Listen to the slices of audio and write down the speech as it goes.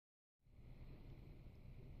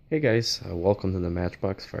Hey guys, welcome to the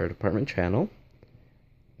Matchbox Fire Department channel.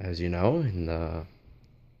 As you know, in a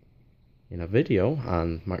video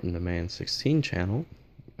on Martin the Man 16 channel,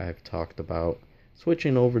 I've talked about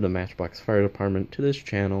switching over the Matchbox Fire Department to this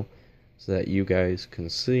channel so that you guys can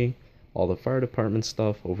see all the fire department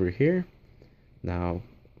stuff over here. Now,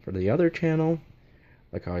 for the other channel,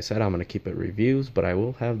 like how I said, I'm going to keep it reviews, but I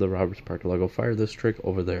will have the Roberts Park Lego Fire District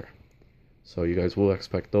over there. So you guys will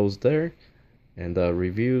expect those there, and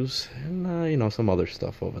reviews, and some other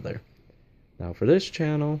stuff over there. Now for this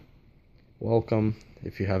channel, welcome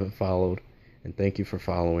if you haven't followed, and thank you for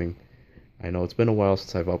following. I know it's been a while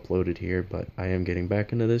since I've uploaded here, but I am getting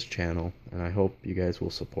back into this channel, and I hope you guys will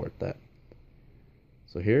support that.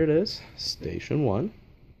 So here it is, Station 1.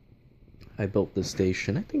 I built this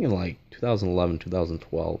station, I think in like 2011,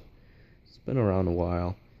 2012. It's been around a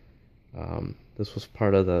while. This was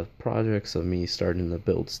part of the projects of me starting to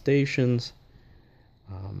build stations.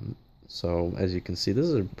 So as you can see, this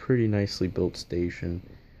is a pretty nicely built station.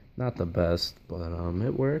 Not the best, but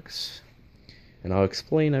it works. And I'll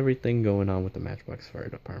explain everything going on with the Matchbox Fire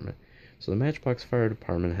Department. So the Matchbox Fire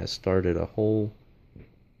Department has started a whole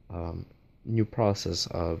new process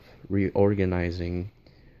of reorganizing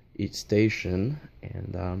each station,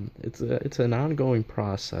 and it's an ongoing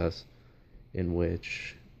process in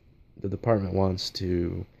which the department wants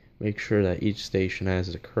to make sure that each station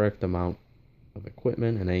has the correct amount of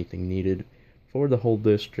equipment and anything needed for the whole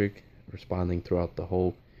district, responding throughout the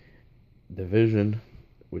whole division,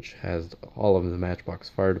 which has all of the Matchbox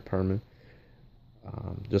Fire Department.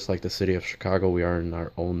 Just like the city of Chicago, we are in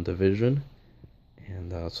our own division,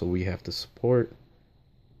 and so we have to support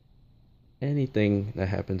anything that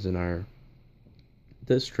happens in our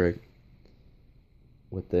district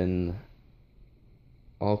within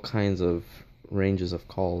all kinds of ranges of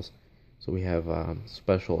calls. So we have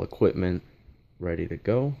special equipment ready to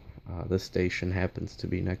go. This station happens to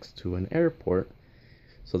be next to an airport,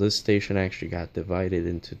 so this station actually got divided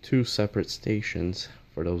into two separate stations.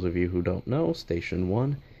 For those of you who don't know, Station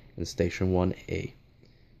 1 and Station 1A.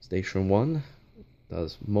 Station 1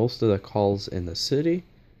 does most of the calls in the city,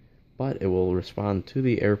 but it will respond to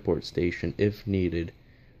the airport station if needed.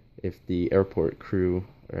 If the airport crew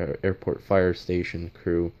or airport fire station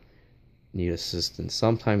crew need assistance,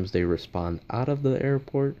 sometimes they respond out of the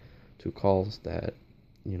airport to calls that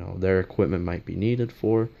their equipment might be needed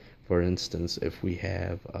for. For instance, if we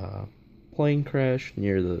have a plane crash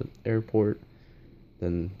near the airport,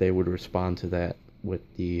 then they would respond to that with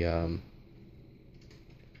the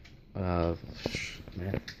let's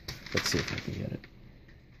see if I can get it,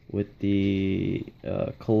 with the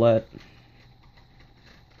Colette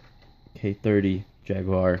K30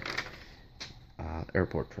 Jaguar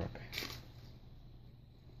airport truck.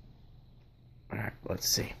 Alright, let's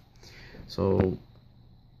see. So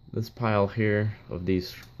this pile here of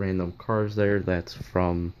these random cars there, that's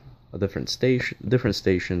from a different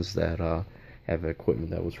stations that have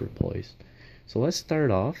equipment that was replaced. So let's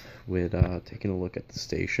start off with taking a look at the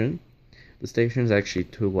station. The station is actually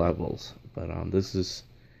two levels, but this is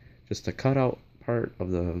just a cutout part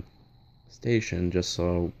of the station just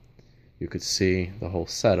so you could see the whole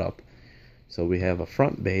setup. So we have a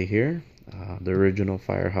front bay here. The original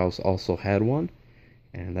firehouse also had one,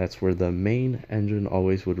 and that's where the main engine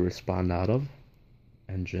always would respond out of.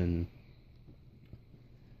 Engine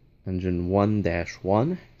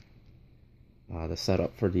 1-1. The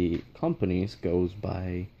setup for the companies goes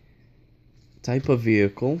by type of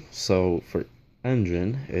vehicle. So for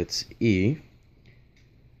engine, it's E,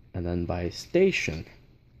 and then by station,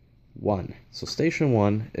 1. So station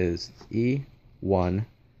 1 is E1,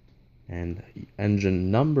 and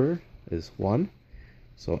engine number is 1.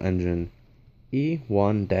 So engine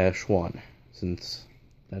E1-1, since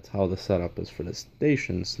that's how the setup is for the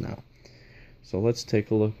stations now. So let's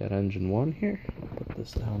take a look at engine 1 here. I'll put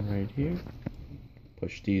this down right here.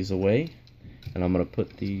 Push these away. And I'm going to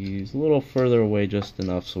put these a little further away, just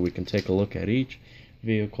enough so we can take a look at each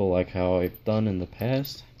vehicle like how I've done in the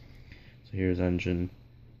past. So here's engine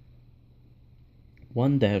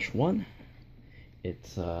 1-1.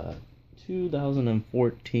 It's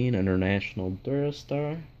 2014 International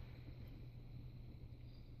Durastar.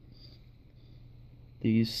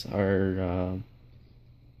 These are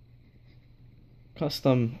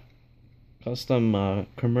custom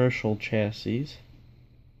commercial chassis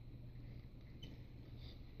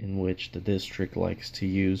in which the district likes to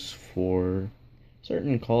use for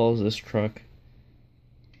certain calls. This truck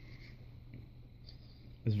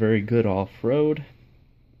is very good off-road.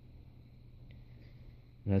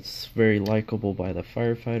 That's very likable by the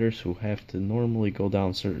firefighters who have to normally go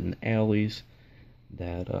down certain alleys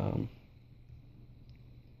that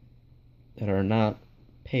that are not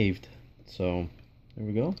paved. So there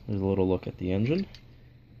we go. There's a little look at the engine.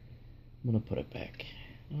 I'm gonna put it back.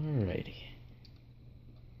 Alrighty.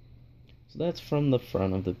 So that's from the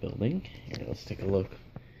front of the building. Here, let's take a look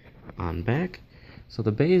on back. So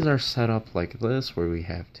the bays are set up like this, where we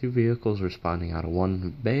have two vehicles responding out of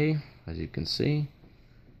one bay, as you can see.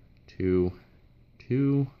 Two,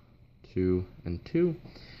 and two.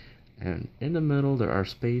 And in the middle there are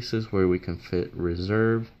spaces where we can fit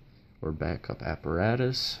reserve or backup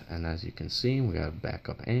apparatus, and as you can see, we have a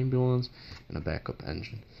backup ambulance and a backup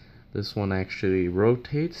engine. This one actually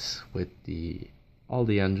rotates with all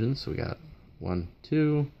the engines. So we got 1,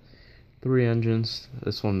 2, 3 engines.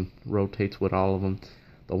 This one rotates with all of them.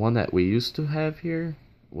 The one that we used to have here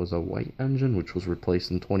was a white engine, which was replaced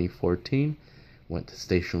in 2014. Went to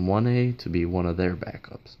Station 1A to be one of their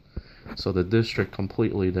backups. So the district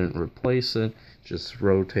completely didn't replace it, just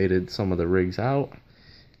rotated some of the rigs out.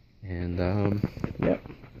 And yep,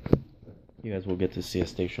 you guys will get to see a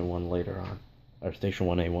Station 1 later on, or Station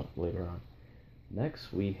 1A later on.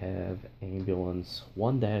 Next we have Ambulance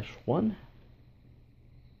 1-1,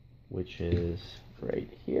 which is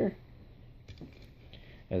right here.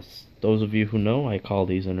 As those of you who know, I call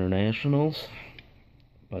these internationals,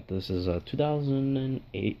 but this is a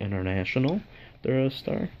 2008 International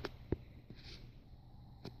Durastar.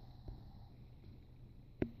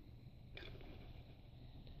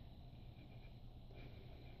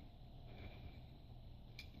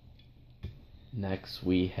 Next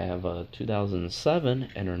we have a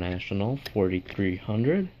 2007 International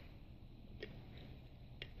 4300.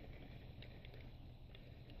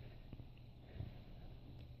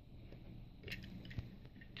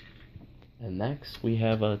 And next we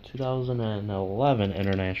have a 2011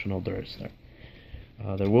 International Durastar.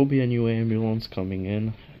 There will be a new ambulance coming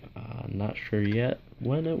in. Not sure yet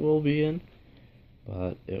when it will be in,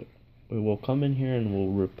 but it will come in here and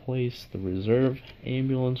will replace the reserve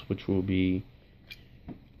ambulance, which will be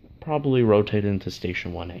probably rotated into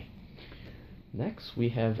Station 1A. Next we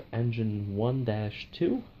have Engine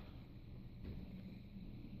 1-2.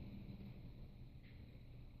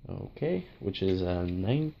 Okay, which is a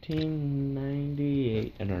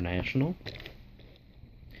 1998 International.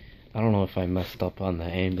 I don't know if I messed up on the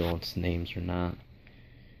ambulance names or not,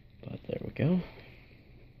 but there we go.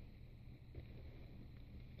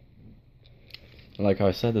 Like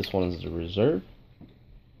I said, this one is the reserve.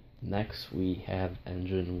 Next we have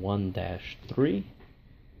Engine 1-3,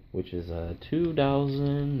 which is a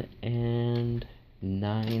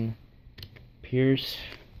 2009 Pierce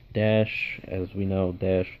Dash. As we know,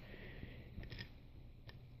 Dash,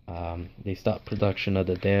 they stopped production of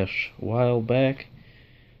the Dash a while back,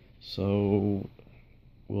 so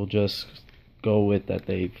we'll just go with that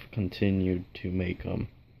they've continued to make them.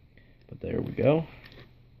 But there we go.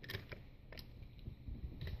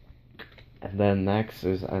 And then next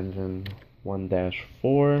is Engine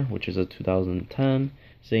 1-4, which is a 2010.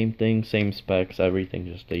 Same thing, same specs, everything,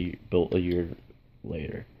 just built a year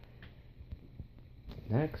later.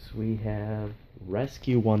 Next we have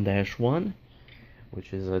Rescue 1-1,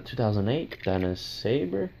 which is a 2008 Dennis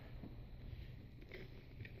Sabre.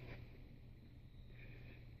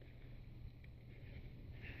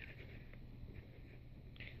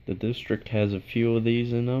 The district has a few of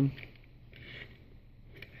these in them.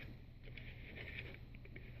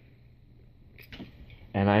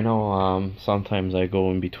 And I know sometimes I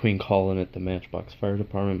go in between calling it the Matchbox Fire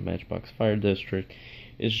Department, Matchbox Fire District.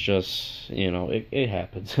 It's just, you know, it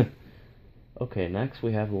happens. Okay, next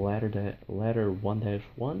we have Ladder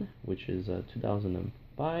 1-1, which is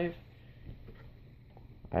 2005.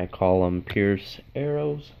 I call them Pierce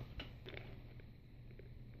Arrows,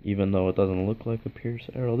 even though it doesn't look like a Pierce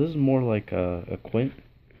Arrow. This is more like a Quint.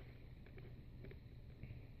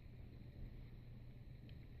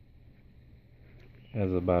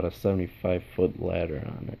 Has about a 75-foot ladder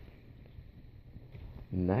on it.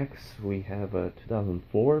 Next we have a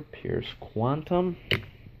 2004 Pierce Quantum.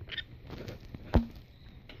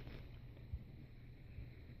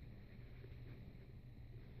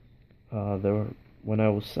 When I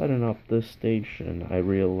was setting up this station, I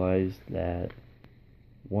realized that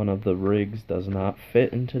one of the rigs does not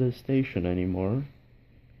fit into the station anymore,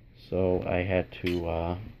 so I had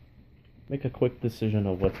to make a quick decision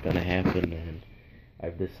of what's going to happen, and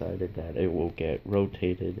I've decided that it will get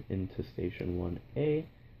rotated into Station 1A.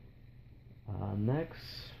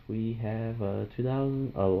 Next, we have a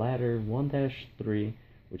Ladder 1-3,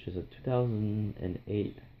 which is a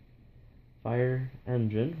 2008 fire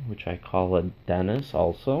engine, which I call a Dennis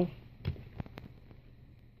also.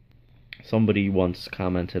 Somebody once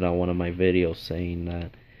commented on one of my videos saying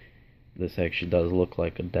that this actually does look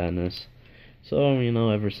like a Dennis. So, you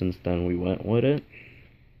know, ever since then we went with it.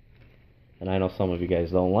 And I know some of you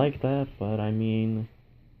guys don't like that, but I mean,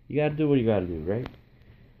 you gotta do what you gotta do, right?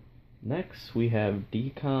 Next, we have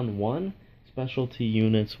Decon 1. Specialty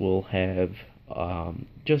units will have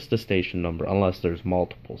just a station number, unless there's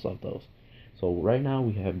multiples of those. So right now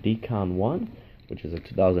we have Decon 1, which is a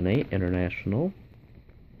 2008 International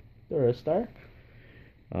Durastar.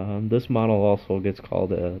 This model also gets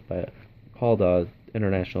called a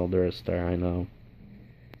International Durastar. I know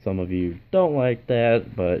some of you don't like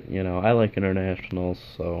that, but you know, I like internationals,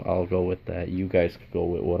 so I'll go with that. You guys can go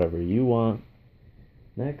with whatever you want.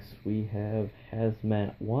 Next, we have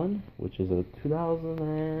Hazmat 1, which is a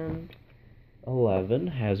 2011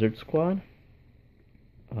 Hazard Squad.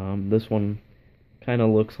 This one kind of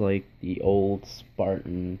looks like the old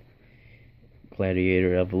Spartan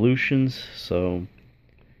Gladiator Evolutions, so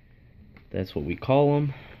that's what we call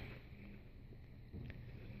them.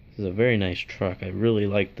 This is a very nice truck. I really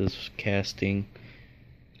like this casting.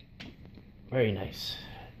 Very nice.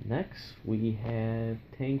 Next, we have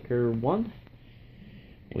Tanker 1,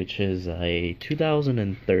 which is a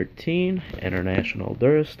 2013 International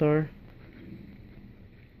Durastar.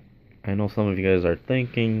 I know some of you guys are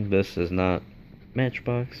thinking this is not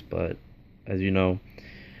Matchbox, but as you know,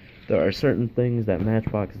 there are certain things that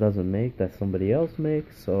Matchbox doesn't make that somebody else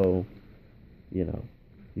makes, so you know,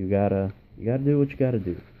 you gotta do what you gotta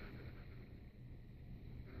do.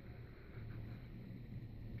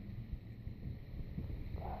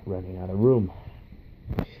 Running out of room.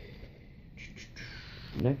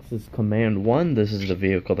 Next is Command 1. This is the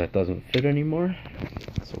vehicle that doesn't fit anymore,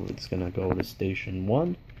 so it's gonna go to Station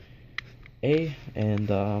 1A, and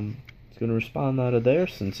it's gonna respond out of there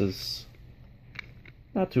since it's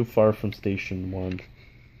not too far from Station 1.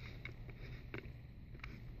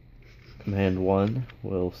 Command 1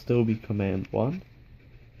 will still be Command 1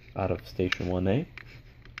 out of Station 1A.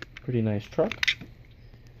 Pretty nice truck.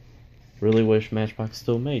 Really wish Matchbox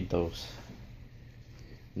still made those.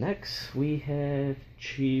 Next, we have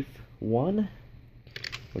Chief 1,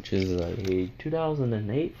 which is a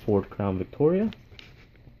 2008 Ford Crown Victoria.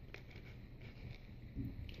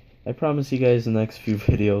 I promise you guys the next few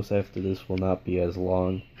videos after this will not be as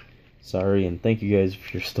long. Sorry, and thank you guys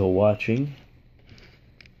if you're still watching.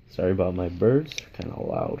 Sorry about my birds, they're kind of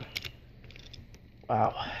loud.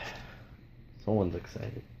 Wow, someone's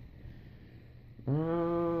excited.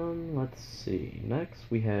 Let's see. Next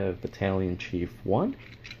we have Battalion Chief 1,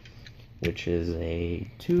 which is a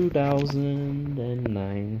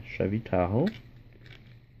 2009 Chevy Tahoe.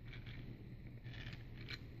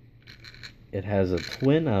 It has a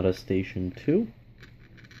twin out of Station 2,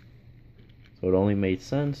 so it only made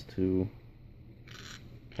sense to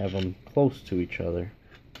have them close to each other.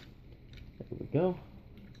 There we go.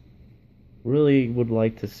 Really would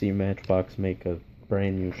like to see Matchbox make a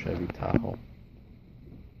brand new Chevy Tahoe.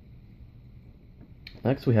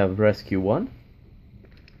 Next we have Rescue 1.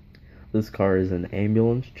 This car is an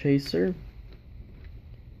ambulance chaser.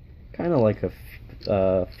 Kind of like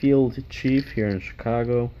a field chief here in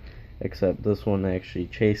Chicago, except this one actually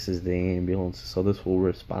chases the ambulance, so this will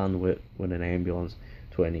respond with an ambulance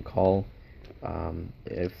to any call.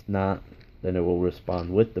 If not, then it will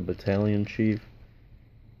respond with the battalion chief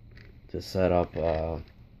to set up a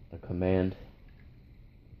command.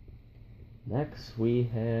 Next we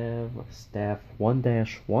have Staff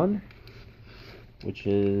 1-1, which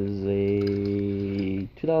is a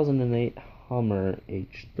 2008 Hummer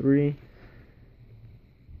H3.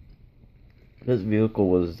 This vehicle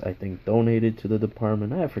was, I think, donated to the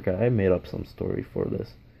department. I forgot, I made up some story for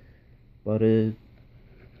this. But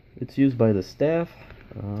it's used by the staff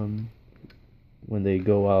when they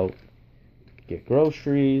go out get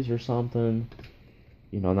groceries or something.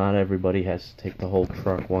 You know, not everybody has to take the whole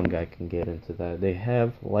truck. One guy can get into that. They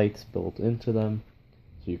have lights built into them,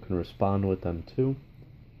 so you can respond with them too.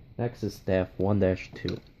 Next is Staff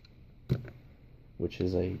 1-2, which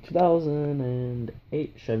is a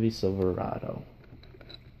 2008 Chevy Silverado.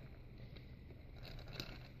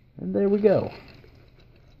 And there we go.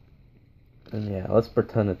 And yeah, let's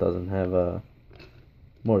pretend it doesn't have a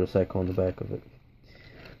motorcycle on the back of it.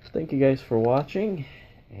 Thank you guys for watching,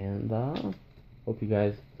 and hope you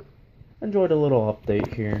guys enjoyed a little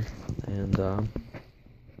update here, and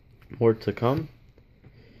more to come.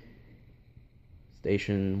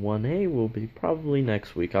 Station 1A will be probably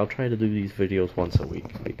next week. I'll try to do these videos once a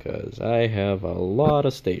week because I have a lot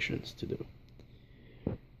of stations to do.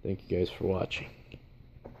 Thank you guys for watching.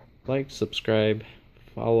 Like, subscribe,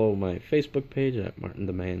 follow my Facebook page at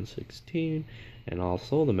MartinTheMan16, and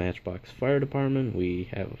also the Matchbox Fire Department. We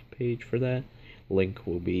have a page for that. Link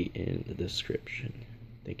will be in the description.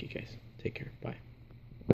 Thank you guys. Take care. Bye.